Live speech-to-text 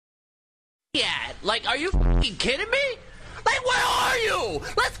that? Like, are you fucking kidding me? Like, where are you?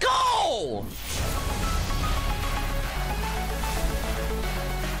 Let's go!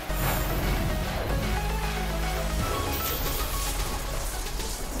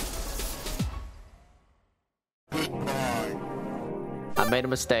 I made a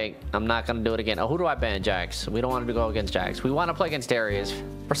mistake. I'm not gonna do it again. Oh, who do I ban? Jax. We don't want to go against Jax. We want to play against Darius.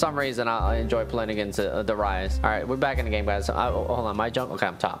 For some reason, I enjoy playing against the Rise. All right, we're back in the game, guys. Hold on, my junk. Okay,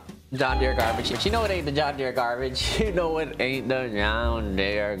 I'm top. John Deere garbage. You know it ain't the John Deere garbage. You know it ain't the John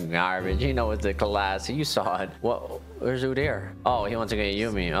Deere garbage. You know it's the class. You saw it. What? Where's Udyr? Oh, he wants to get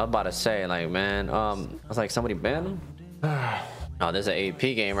Yuumi. I was about to say, like, man. I was like, somebody ban him. Oh, this is an AP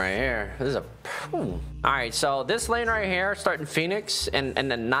game right here. This is a... All right, so this lane right here, starting Phoenix, and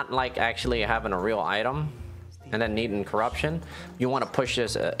then not like actually having a real item, and then needing corruption. You want to push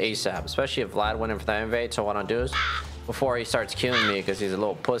this ASAP, especially if Vlad went in for the invade. So what I'll do is, before he starts killing me, because he's a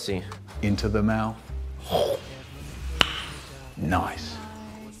little pussy. Into the mouth. Nice.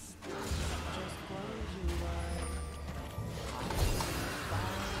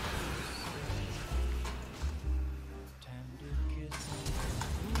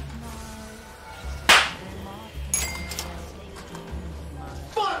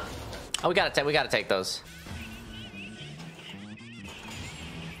 Oh, we gotta take those.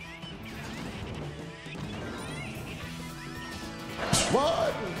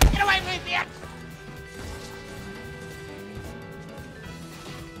 What? Get away from me!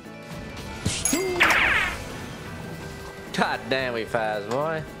 God damn, we fast,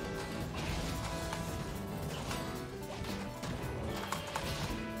 boy.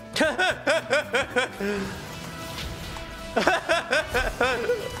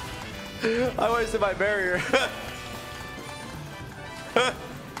 I wasted my barrier.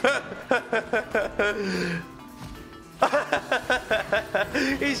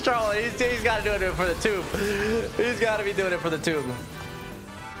 He's trolling. He's got to do it for the tube. He's got to be doing it for the tube.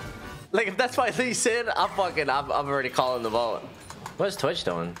 Like, if that's why Lee said, I'm already calling the vote. What is Twitch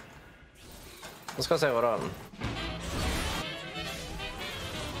doing? Let's go say what up.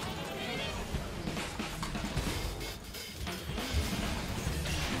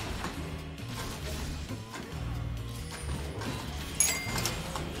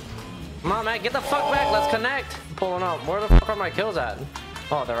 Come on, man, get the fuck back. Let's connect. I'm pulling up. Where the fuck are my kills at?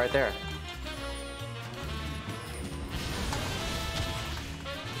 Oh, they're right there.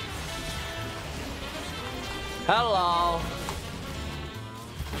 Hello.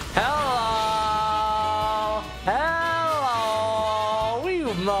 Hello. Hello. We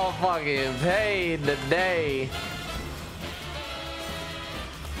motherfucking paid today.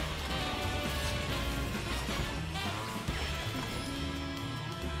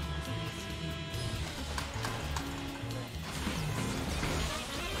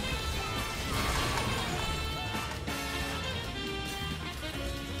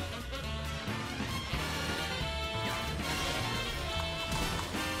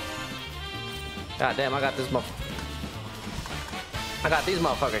 God damn, I got these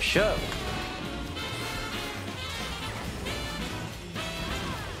motherfuckers shook.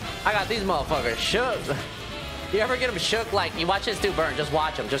 I got these motherfuckers shook. You ever get them shook? Like, you watch this dude burn, just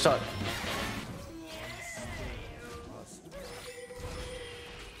watch him, just so.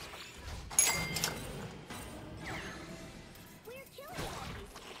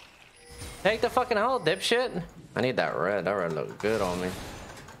 Take the fucking hole, dipshit. I need that red. That red looks good on me.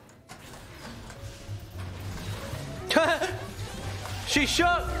 She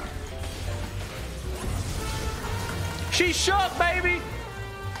shook. She shook, baby.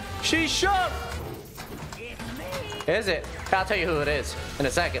 She shook. Is it? I'll tell you who it is in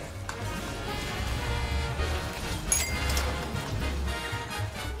a second.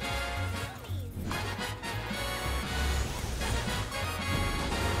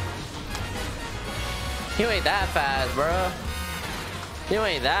 You ain't that fast, bro. You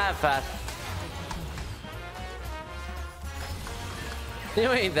ain't that fast. You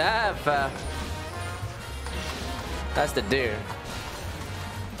ain't that fast. That's the dude.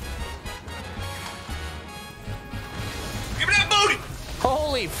 Give me that booty!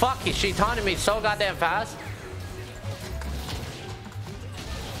 Holy fuck, is she taunting me so goddamn fast?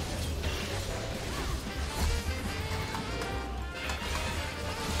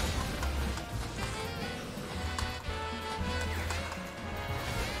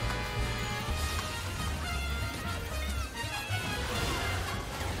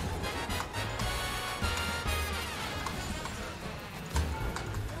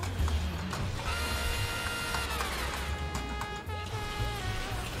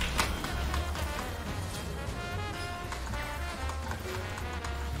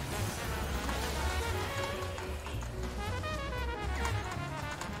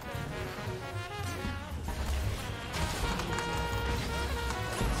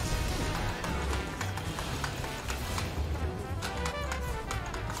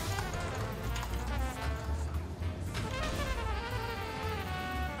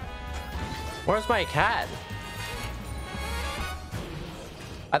 Where's my cat?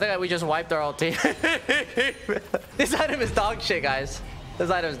 I think we just wiped our whole team. This item is dog shit, guys. This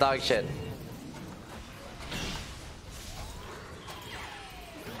item is dog shit.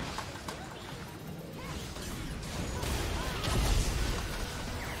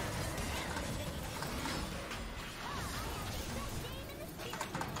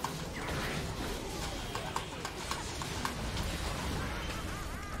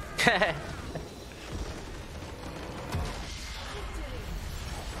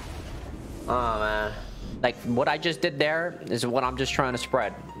 Oh man, like what I just did there is what I'm just trying to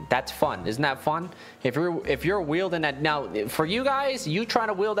spread. That's fun. Isn't that fun? If you're wielding that now, for you guys, you trying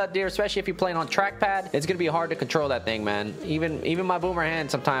to wield that deer, especially if you're playing on trackpad, it's gonna be hard to control that thing, man. Even my boomer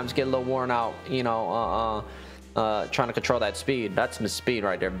hands sometimes get a little worn out, you know, trying to control that speed. That's some speed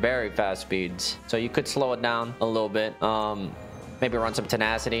right there, very fast speeds. So you could slow it down a little bit. Maybe run some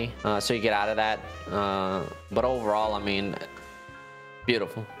tenacity so you get out of that. But overall, I mean,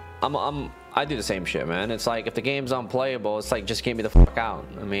 beautiful. I do the same shit, man. It's like if the game's unplayable, it's like just get me the fuck out.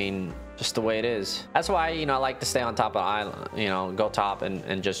 I mean, just the way it is. That's why, you know, I like to stay on top of the island, you know, go top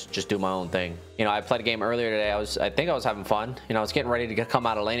and just do my own thing. You know, I played a game earlier today. I think I was having fun. You know, I was getting ready to come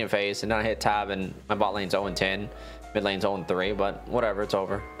out of laning phase, and then I hit tab and my bot lane's 0-10. Mid lane's 0-3, but whatever, it's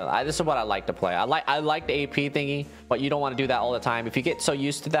over. This is what I like to play. I like the AP thingy, but you don't want to do that all the time. If you get so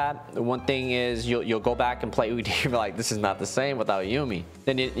used to that, one thing is you'll go back and play Udyr, like this is not the same without Yuumi.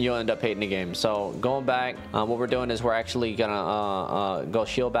 Then you'll end up hating the game. So going back, what we're doing is we're actually gonna go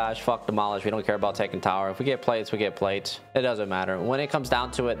shield bash, fuck demolish. We don't care about taking tower. If we get plates, we get plates. It doesn't matter. When it comes down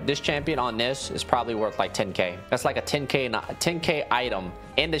to it, this champion on this is probably worth like 10k. That's like a 10k item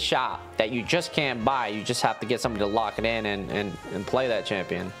in the shop that you just can't buy. You just have to get somebody to lock it in and play that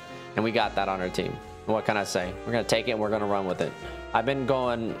champion, and we got that on our team. What can I say? We're gonna take it and we're gonna run with it. I've been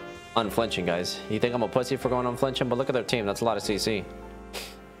going unflinching, guys. You think I'm a pussy for going unflinching, but look at their team. That's a lot of CC.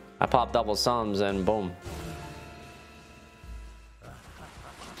 I pop double sums and boom.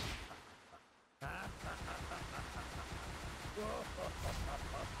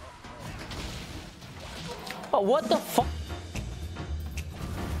 Oh, what the fuck?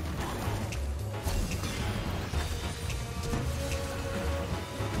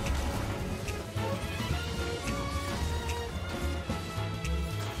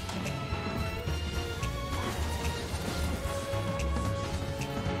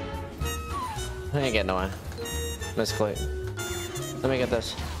 I ain't getting nowhere. Misclick. Let me get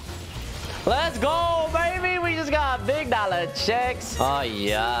this. Let's go, baby! We just got big dollar checks. Oh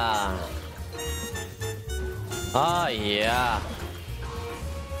yeah. Oh yeah.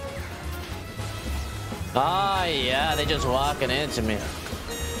 Oh yeah, they just walking into me.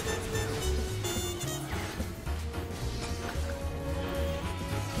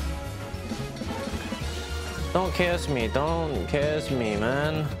 Don't kiss me,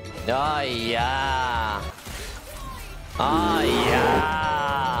 man. Oh yeah. Oh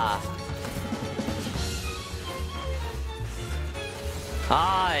yeah.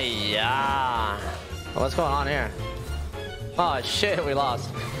 Oh yeah. What's going on here? Oh shit, we lost.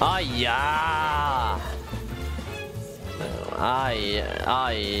 Oh yeah. Oh yeah. Oh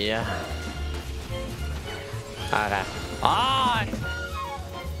yeah. Okay. Oh.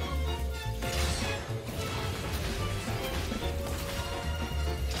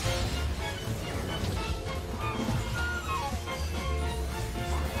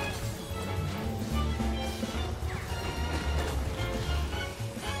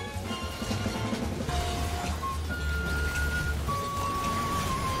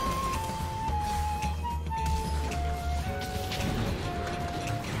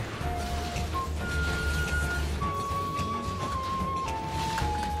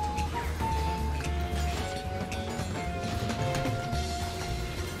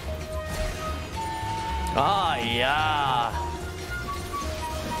 Oh yeah.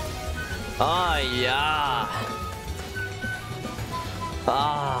 Oh yeah.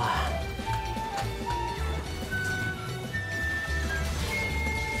 Ah.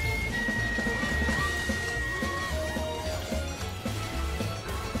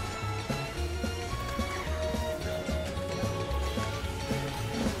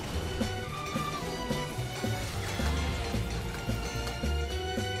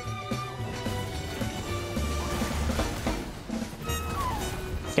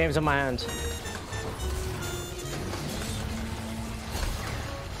 Game's in my hands.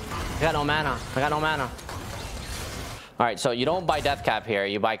 I got no mana. All right, so you don't buy death cap here.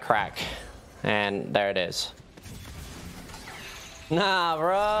 You buy crack, and there it is. Nah,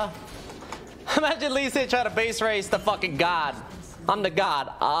 bro. Imagine Lisa trying to base race the fucking god. I'm the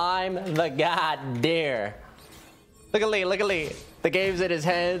god. I'm the god, dear. Look at Lee. Look at Lee. The game's in his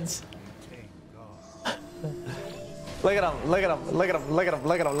heads. Look at him. Look at him. Look at him. Look at him.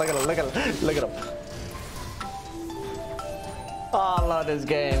 Look at him. Look at him. Look at him. Look at him. Oh, I love this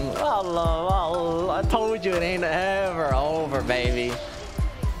game. I told you it ain't ever over, baby.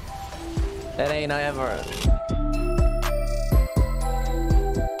 It ain't ever.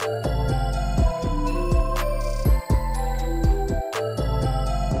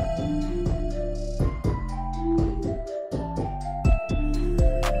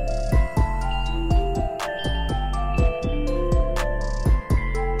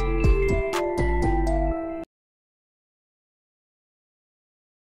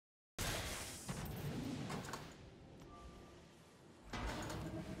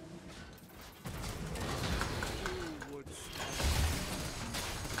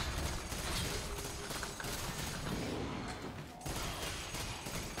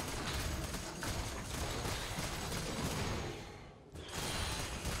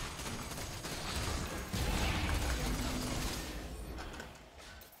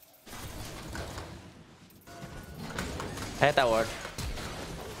 Hit that word.